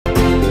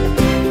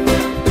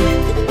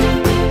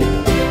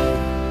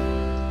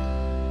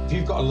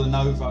you've got a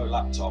Lenovo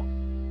laptop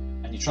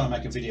and you're trying to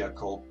make a video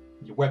call,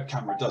 your web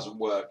camera doesn't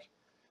work,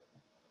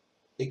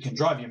 it can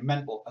drive you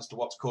mental as to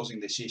what's causing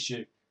this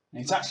issue. And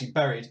it's actually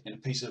buried in a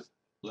piece of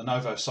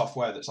Lenovo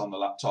software that's on the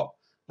laptop.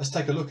 Let's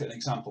take a look at an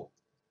example.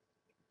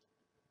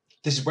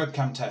 This is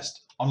webcam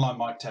test,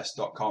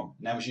 onlinemictest.com.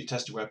 Now as you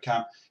test your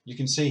webcam, you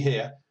can see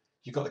here,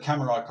 you've got the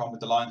camera icon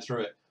with the line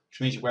through it, which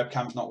means your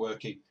webcam's not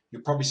working.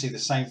 You'll probably see the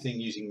same thing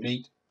using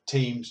Meet,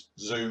 Teams,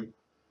 Zoom.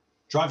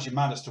 Drives you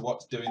mad as to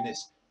what's doing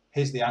this.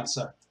 Here's the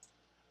answer.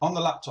 On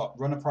the laptop,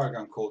 run a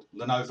program called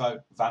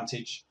Lenovo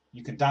Vantage.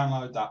 You can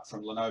download that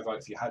from Lenovo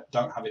if you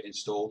don't have it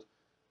installed.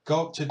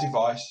 Go up to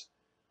Device,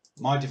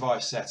 My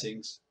Device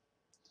Settings,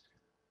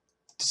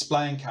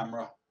 Display and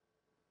Camera,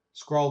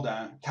 scroll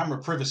down,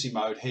 Camera Privacy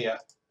Mode here,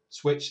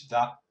 switch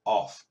that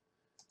off.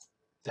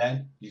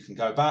 Then you can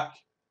go back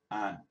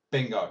and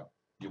bingo,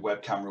 your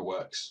web camera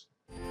works.